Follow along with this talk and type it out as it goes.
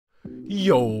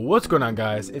Yo, what's going on,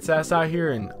 guys? It's Astyar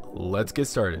here, and let's get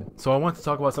started. So I want to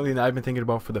talk about something that I've been thinking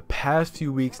about for the past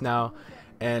few weeks now,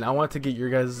 and I want to get your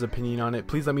guys' opinion on it.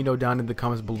 Please let me know down in the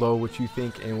comments below what you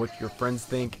think and what your friends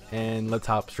think, and let's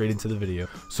hop straight into the video.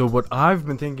 So what I've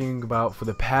been thinking about for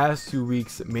the past 2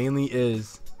 weeks mainly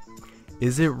is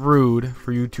it rude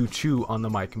for you to chew on the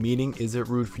mic? Meaning, is it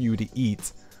rude for you to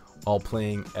eat while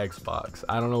playing Xbox?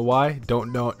 I don't know why.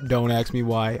 Don't ask me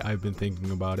why. I've been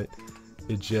thinking about it.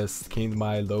 It just came to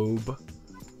my lobe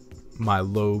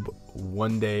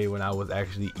one day when I was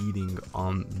actually eating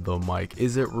on the mic.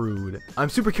 Is it rude? I'm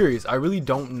super curious. I really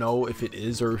don't know if it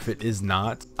is or if it is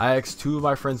not. I asked 2 of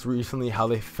my friends recently how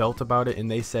they felt about it,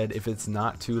 and they said if it's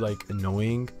not too like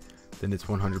annoying, then it's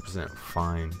 100%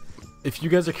 fine. If you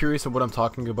guys are curious of what I'm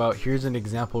talking about, here's an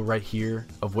example right here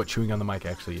of what chewing on the mic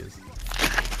actually is.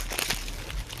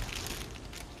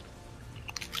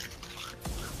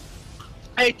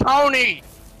 Hey Tony,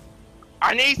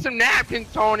 I need some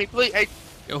napkins, Tony, please. Hey.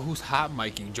 Yo, who's hot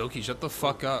miking? Jokey, shut the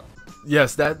fuck up.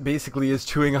 Yes, that basically is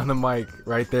chewing on the mic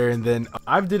right there. And then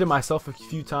I've did it myself a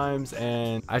few times,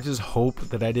 and I just hope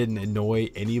that I didn't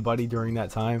annoy anybody during that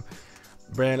time.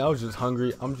 Man, I was just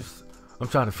hungry. I'm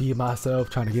trying to feed myself,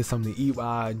 trying to get something to eat while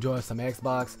I enjoy some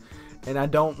Xbox, and I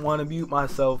don't want to mute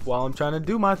myself while I'm trying to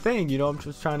do my thing. You know, I'm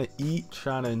just trying to eat,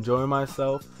 trying to enjoy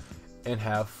myself and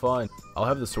have fun. I'll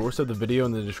have the source of the video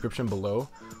in the description below,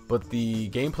 but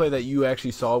the gameplay that you actually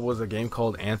saw was a game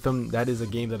called Anthem. That is a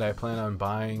game that I plan on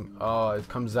buying. It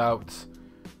comes out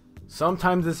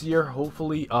sometime this year,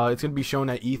 hopefully. It's gonna be shown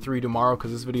at E3 tomorrow,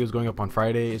 because this video is going up on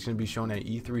Friday. It's gonna be shown at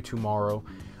E3 tomorrow.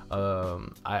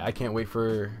 I can't wait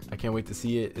to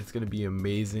see it. It's gonna be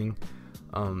amazing.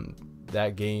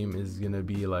 That game is gonna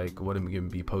be like what I'm gonna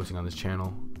be posting on this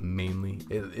channel mainly.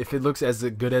 If it looks as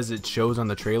good as it shows on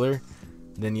the trailer,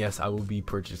 then yes, I will be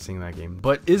purchasing that game.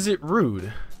 But is it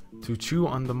rude to chew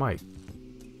on the mic?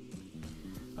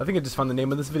 I think I just found the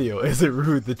name of this video. Is it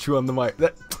rude to chew on the mic?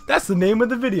 That's the name of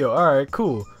the video. Alright,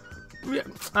 cool.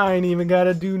 I ain't even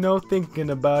gotta do no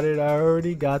thinking about it. I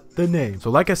already got the name.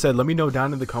 So like I said, let me know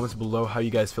down in the comments below how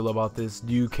you guys feel about this.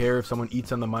 Do you care if someone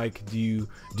eats on the mic? Do you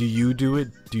do it?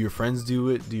 Do your friends do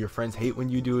it? Do your friends hate when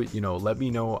you do it? You know, let me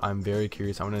know. I'm very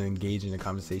curious. I want to engage in a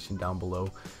conversation down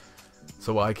below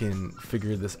so I can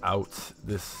figure this out,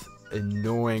 this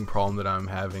annoying problem that I'm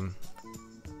having,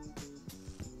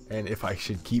 and if I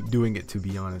should keep doing it, to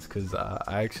be honest, because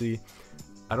I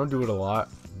don't do it a lot,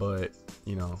 but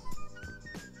you know,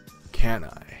 can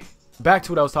I? Back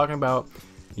to what I was talking about.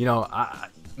 You know,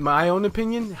 my own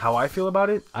opinion, how I feel about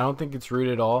it, I don't think it's rude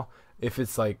at all if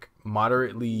it's like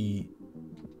moderately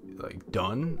like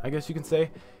done, I guess you can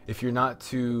say. If you're not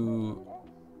too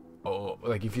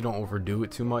like if you don't overdo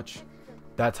it too much,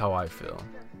 that's how I feel.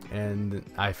 And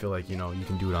I feel like, you know, you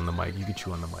can do it on the mic, you can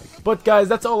chew on the mic. But guys,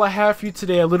 that's all I have for you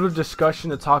today. A little discussion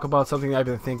to talk about something I've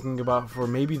been thinking about for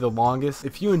maybe the longest.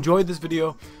 If you enjoyed this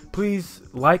video, please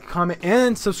like, comment,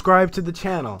 and subscribe to the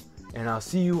channel. And I'll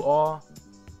see you all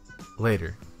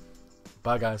later.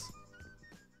 Bye, guys.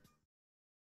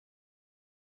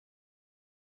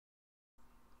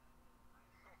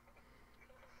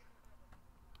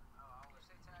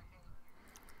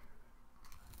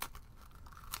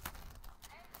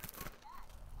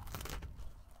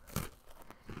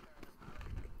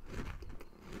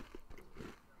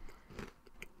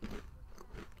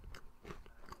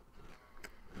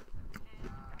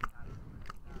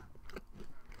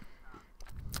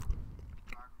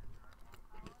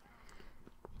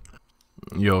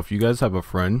 Yo, if you guys have a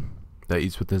friend that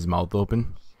eats with his mouth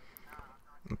open,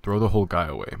 throw the whole guy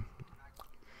away.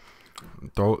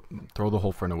 Throw the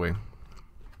whole friend away.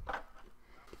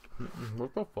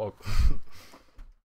 What the fuck?